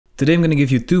Today I'm going to give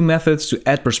you two methods to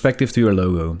add perspective to your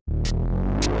logo.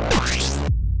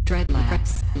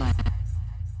 Dreadlabs.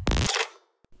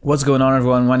 What's going on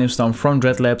everyone, my name is Tom from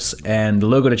Dreadlabs and the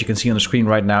logo that you can see on the screen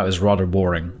right now is rather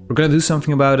boring. We're going to do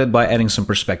something about it by adding some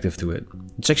perspective to it.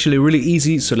 It's actually really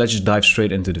easy, so let's just dive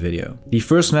straight into the video. The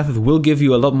first method will give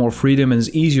you a lot more freedom and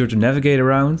is easier to navigate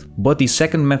around, but the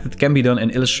second method can be done in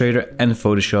Illustrator and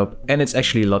Photoshop and it's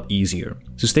actually a lot easier.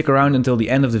 So stick around until the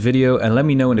end of the video and let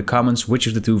me know in the comments which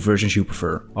of the two versions you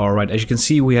prefer. Alright, as you can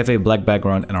see we have a black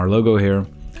background and our logo here.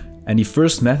 And the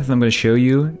first method I'm going to show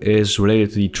you is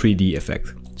related to the 3D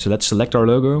effect. So let's select our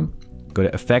logo, go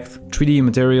to Effect, 3D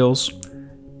Materials,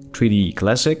 3D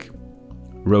Classic,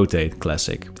 Rotate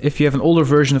Classic. If you have an older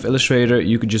version of Illustrator,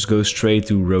 you could just go straight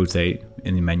to Rotate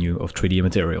in the menu of 3D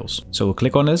Materials. So we'll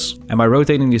click on this, and by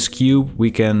rotating this cube,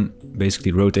 we can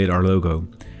basically rotate our logo.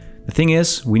 The thing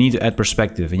is, we need to add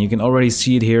perspective, and you can already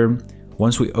see it here.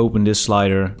 Once we open this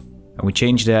slider and we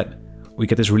change that, we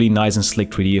get this really nice and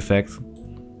slick 3D effect.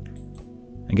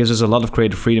 It gives us a lot of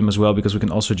creative freedom as well, because we can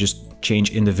also just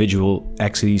change individual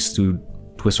axes to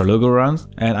twist our logo around.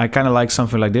 And I kind of like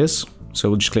something like this, so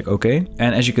we'll just click OK.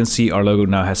 And as you can see, our logo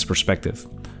now has perspective.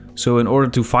 So in order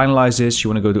to finalize this, you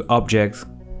want to go to Object,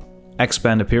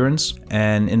 Expand Appearance.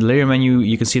 And in the layer menu,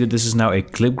 you can see that this is now a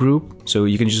clip group. So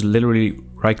you can just literally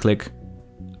right click,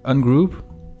 Ungroup,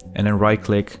 and then right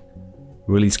click,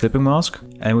 Release Clipping Mask.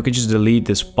 And we can just delete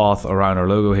this path around our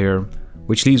logo here,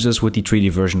 which leaves us with the 3D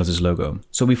version of this logo.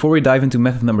 So before we dive into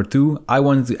method number 2, I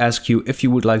wanted to ask you if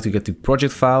you would like to get the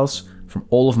project files from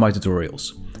all of my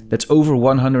tutorials. That's over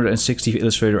 160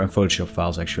 Illustrator and Photoshop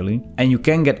files actually. And you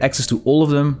can get access to all of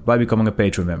them by becoming a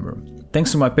Patreon member.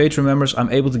 Thanks to my Patreon members,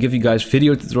 I'm able to give you guys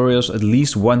video tutorials at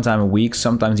least one time a week,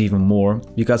 sometimes even more.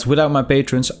 Because without my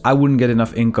patrons, I wouldn't get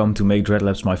enough income to make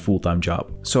Dreadlabs my full-time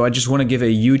job. So I just want to give a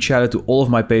huge shout out to all of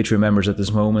my Patreon members at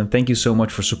this moment. Thank you so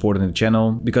much for supporting the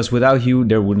channel, because without you,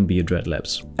 there wouldn't be a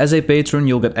Dreadlabs. As a patron,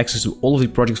 you'll get access to all of the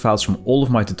project files from all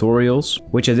of my tutorials,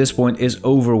 which at this point is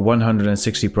over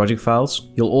 160 project files.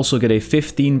 You'll also get a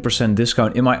 15%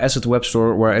 discount in my asset web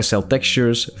store where I sell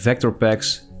textures, vector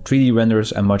packs, 3D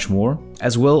renders and much more,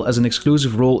 as well as an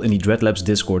exclusive role in the Dreadlabs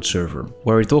Discord server,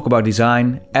 where we talk about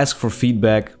design, ask for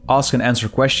feedback, ask and answer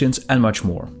questions and much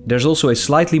more. There's also a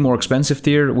slightly more expensive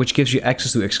tier, which gives you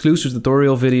access to exclusive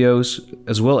tutorial videos,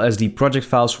 as well as the project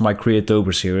files for my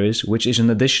Creatober series, which is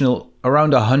an additional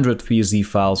around 100 PSD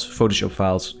files, Photoshop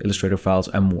files, Illustrator files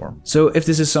and more. So if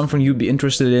this is something you'd be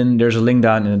interested in, there's a link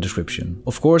down in the description.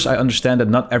 Of course, I understand that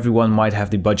not everyone might have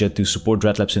the budget to support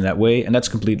Dreadlabs in that way, and that's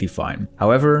completely fine.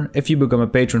 However, if you become a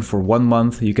patron for 1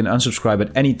 month, you can unsubscribe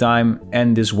at any time,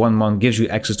 and this 1 month gives you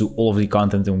access to all of the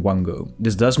content in one go.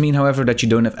 This does mean, however, that you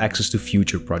don't have access to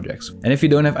future projects. And if you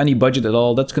don't have any budget at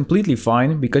all, that's completely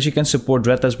fine, because you can support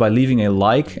Dreadlabs by leaving a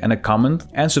like and a comment,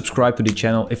 and subscribe to the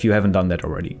channel if you haven't done that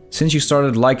already. Since you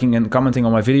started liking and commenting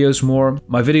on my videos more,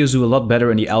 my videos do a lot better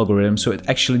in the algorithm, so it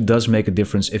actually does make a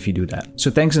difference if you do that.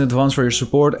 So thanks in advance for your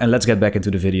support, and let's get back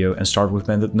into the video and start with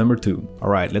method number 2.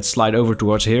 Alright, let's slide over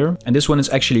towards here, and this one is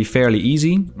actually fairly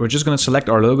easy. We're just going to select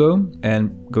our logo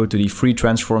and go to the free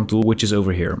transform tool, which is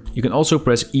over here. You can also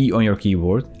press E on your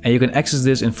keyboard, and you can access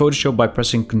this in Photoshop by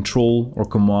pressing Ctrl or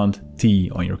Command T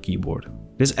on your keyboard.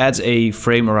 This adds a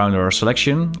frame around our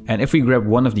selection, and if we grab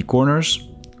one of the corners,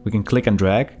 we can click and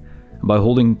drag. By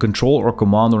holding Ctrl or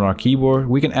Command on our keyboard,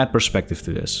 we can add perspective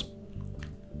to this.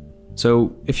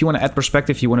 So if you want to add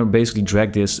perspective, you want to basically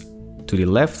drag this to the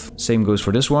left. Same goes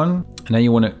for this one. And then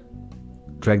you want to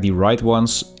drag the right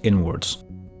ones inwards.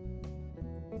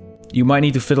 You might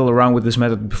need to fiddle around with this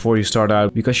method before you start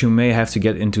out, because you may have to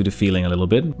get into the feeling a little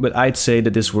bit, but I'd say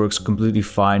that this works completely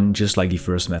fine, just like the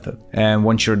first method. And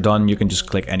once you're done, you can just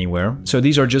click anywhere. So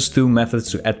these are just two methods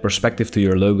to add perspective to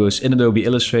your logos in Adobe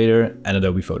Illustrator and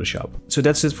Adobe Photoshop. So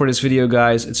that's it for this video,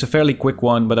 guys. It's a fairly quick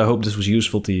one, but I hope this was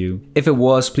useful to you. If it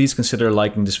was, please consider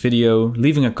liking this video,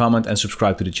 leaving a comment and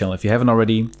subscribe to the channel if you haven't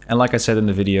already. And like I said in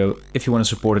the video, if you want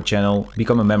to support the channel,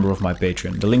 become a member of my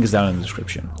Patreon. The link is down in the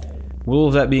description. With all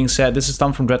of that being said, this is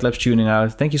Tom from Dreadlabs tuning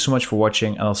out. Thank you so much for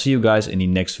watching, and I'll see you guys in the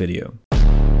next video.